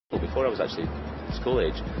Before I was actually school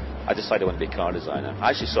age, I decided I wanted to be a car designer.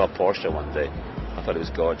 I actually saw a Porsche one day. I thought it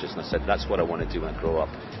was gorgeous, and I said, that's what I want to do when I grow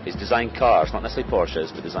up, is design cars, not necessarily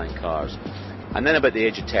Porsches, but design cars. And then about the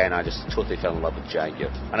age of 10, I just totally fell in love with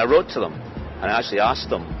Jaguar. And I wrote to them, and I actually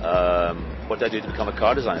asked them, what did I do to become a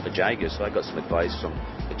car designer for Jaguar? So I got some advice from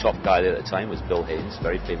the top guy there at the time, was Bill Haynes,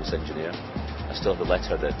 very famous engineer. I still have the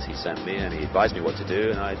letter that he sent me, and he advised me what to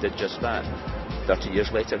do, and I did just that. 30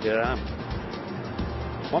 years later, here I am.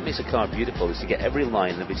 What makes a car beautiful is to get every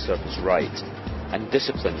line and every surface right and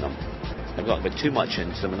discipline them. And not put too much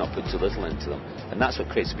into them and not put too little into them. And that's what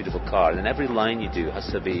creates a beautiful car. And then every line you do has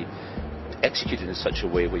to be executed in such a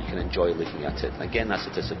way where you can enjoy looking at it. And again, that's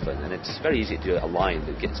a discipline. And it's very easy to do a line,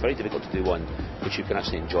 but it's very difficult to do one which you can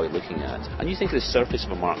actually enjoy looking at. And you think of the surface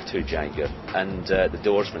of a Mark II Jaguar, and the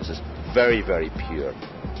doors, for instance, very, very pure.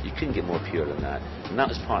 You couldn't get more pure than that. And that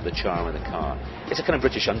was part of the charm of the car. It's a kind of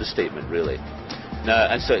British understatement, really.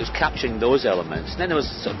 And so it was capturing those elements. And then there was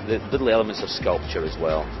sort of the little elements of sculpture as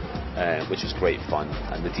well, which was great fun,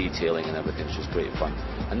 and the detailing and everything, which was great fun.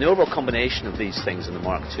 And the overall combination of these things in the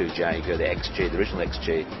Mark II Jaguar, the XJ, the original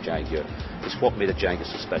XJ Jaguar, is what made a Jaguar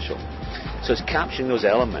so special. So it's capturing those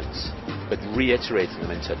elements, but reiterating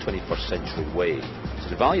them into a 21st century way.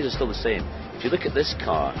 So the values are still the same. If you look at this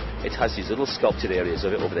car, it has these little sculpted areas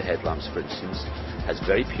of it over the headlamps, for instance. Has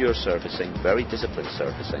very pure surfacing, very disciplined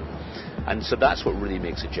surfacing. And so that's what really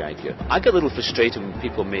makes a Jaguar. I get a little frustrated when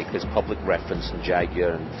people make this public reference in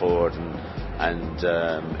Jaguar and Ford and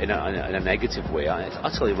in a negative way. It's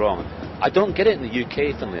utterly wrong. I don't get it in the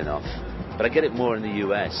UK, funnily enough, but I get it more in the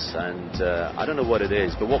US. And I don't know what it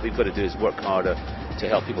is, but what we've got to do is work harder to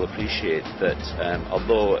help people appreciate that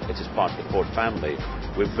although it is part of the Ford family,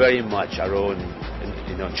 we're very much our own,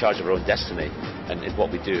 in charge of our own destiny in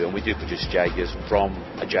what we do. And we do produce Jaguars from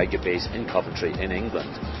a Jaguar base in Coventry, in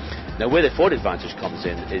England. Now, where the Ford advantage comes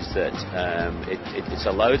in is that it's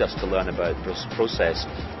allowed us to learn about process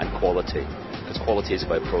and quality, because quality is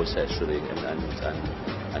about process, really,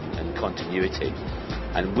 and continuity.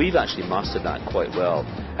 And we've actually mastered that quite well.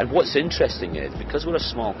 And what's interesting is, because we're a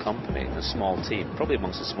small company and a small team, probably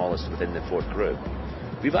amongst the smallest within the Ford group,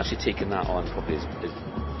 we've actually taken that on probably as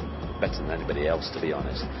better than anybody else, to be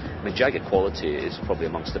honest. I mean, Jaguar quality is probably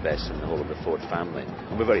amongst the best in the whole of the Ford family,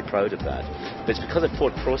 and we're very proud of that. But it's because of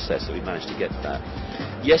Ford process that we managed to get that.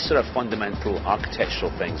 Yes, there are fundamental architectural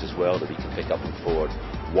things as well that we can pick up in Ford.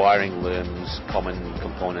 Wiring looms, common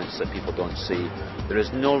components that people don't see. There is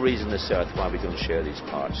no reason on this earth why we don't share these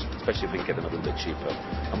parts, especially if we can get them a little bit cheaper.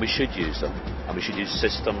 And we should use them. And we should use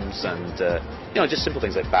systems and, just simple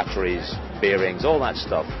things like batteries, bearings, all that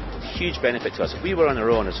stuff. Huge benefit to us. If we were on our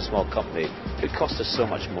own as a small company, it would cost us so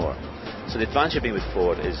much more. So the advantage of being with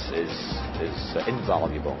Ford is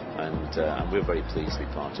invaluable, and we're very pleased to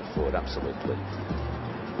be part of Ford, absolutely.